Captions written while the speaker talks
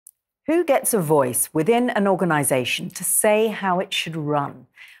Who gets a voice within an organisation to say how it should run?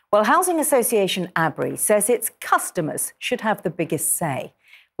 Well, housing association Abri says its customers should have the biggest say.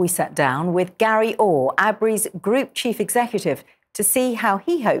 We sat down with Gary Orr, Abri's Group Chief Executive, to see how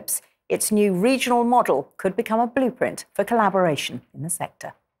he hopes its new regional model could become a blueprint for collaboration in the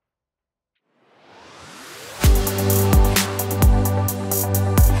sector.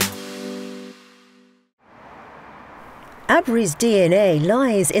 Abri's DNA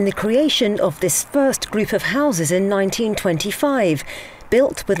lies in the creation of this first group of houses in 1925,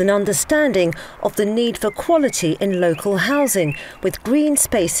 built with an understanding of the need for quality in local housing, with green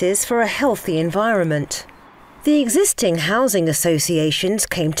spaces for a healthy environment. The existing housing associations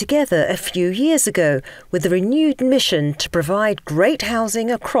came together a few years ago with a renewed mission to provide great housing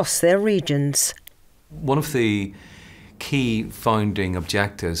across their regions. One of the key founding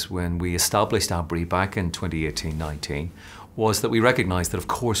objectives when we established Abri back in 2018-19 was that we recognised that, of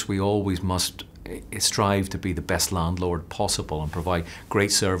course, we always must strive to be the best landlord possible and provide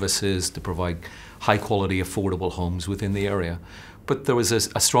great services, to provide high quality, affordable homes within the area. But there was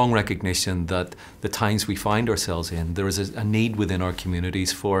a strong recognition that the times we find ourselves in, there is a need within our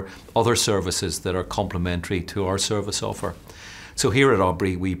communities for other services that are complementary to our service offer. So here at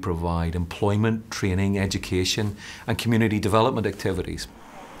Abri we provide employment, training, education and community development activities.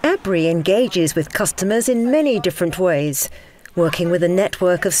 Abri engages with customers in many different ways, working with a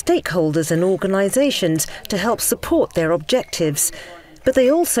network of stakeholders and organisations to help support their objectives. But they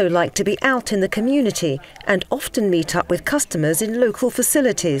also like to be out in the community and often meet up with customers in local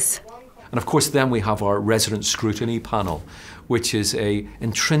facilities. And of course then we have our resident scrutiny panel, which is an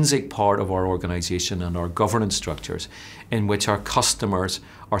intrinsic part of our organisation and our governance structures, in which our customers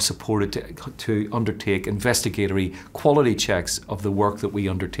are supported to undertake investigatory quality checks of the work that we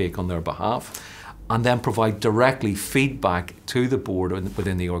undertake on their behalf, and then provide directly feedback to the board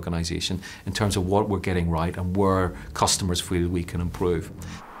within the organisation in terms of what we're getting right and where customers feel we can improve.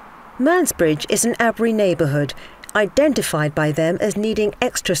 Mansbridge is an Abri neighbourhood, identified by them as needing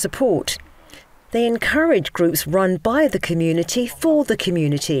extra support. They encourage groups run by the community for the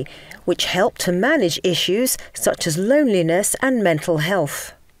community, which help to manage issues such as loneliness and mental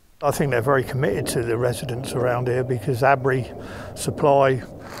health. I think they're very committed to the residents around here because Abri supply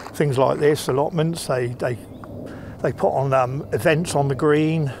things like this, allotments. They put on events on the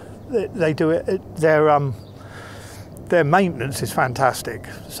green. They do it. Their maintenance is fantastic,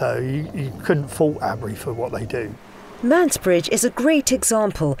 so you couldn't fault Abri for what they do. Mansbridge is a great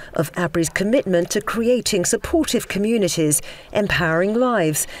example of Abri's commitment to creating supportive communities, empowering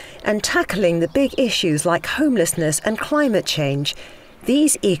lives and tackling the big issues like homelessness and climate change.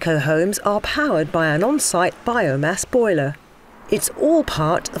 These eco-homes are powered by an on-site biomass boiler. It's all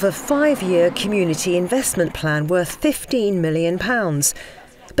part of a 5-year community investment plan worth £15 million.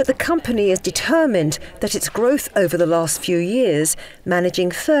 But the company is determined that its growth over the last few years,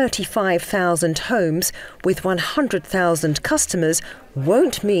 managing 35,000 homes with 100,000 customers,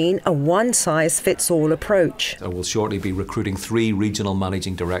 won't mean a one-size-fits-all approach. I will shortly be recruiting 3 regional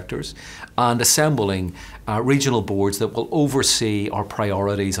managing directors and assembling regional boards that will oversee our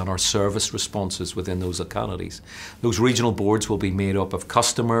priorities and our service responses within those localities. Those regional boards will be made up of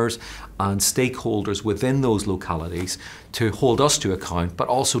customers and stakeholders within those localities to hold us to account, but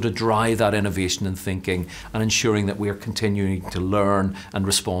also to drive that innovation and thinking and ensuring that we are continuing to learn and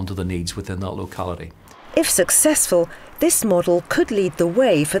respond to the needs within that locality. If successful, this model could lead the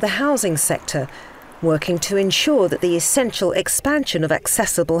way for the housing sector, working to ensure that the essential expansion of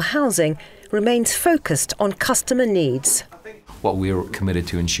accessible housing remains focused on customer needs. What we're committed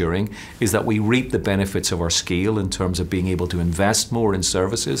to ensuring is that we reap the benefits of our scale in terms of being able to invest more in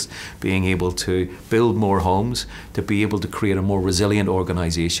services, being able to build more homes, to be able to create a more resilient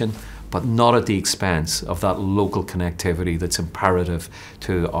organisation, but not at the expense of that local connectivity that's imperative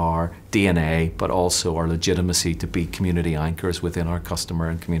to our DNA, but also our legitimacy to be community anchors within our customer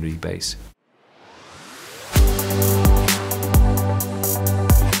and community base.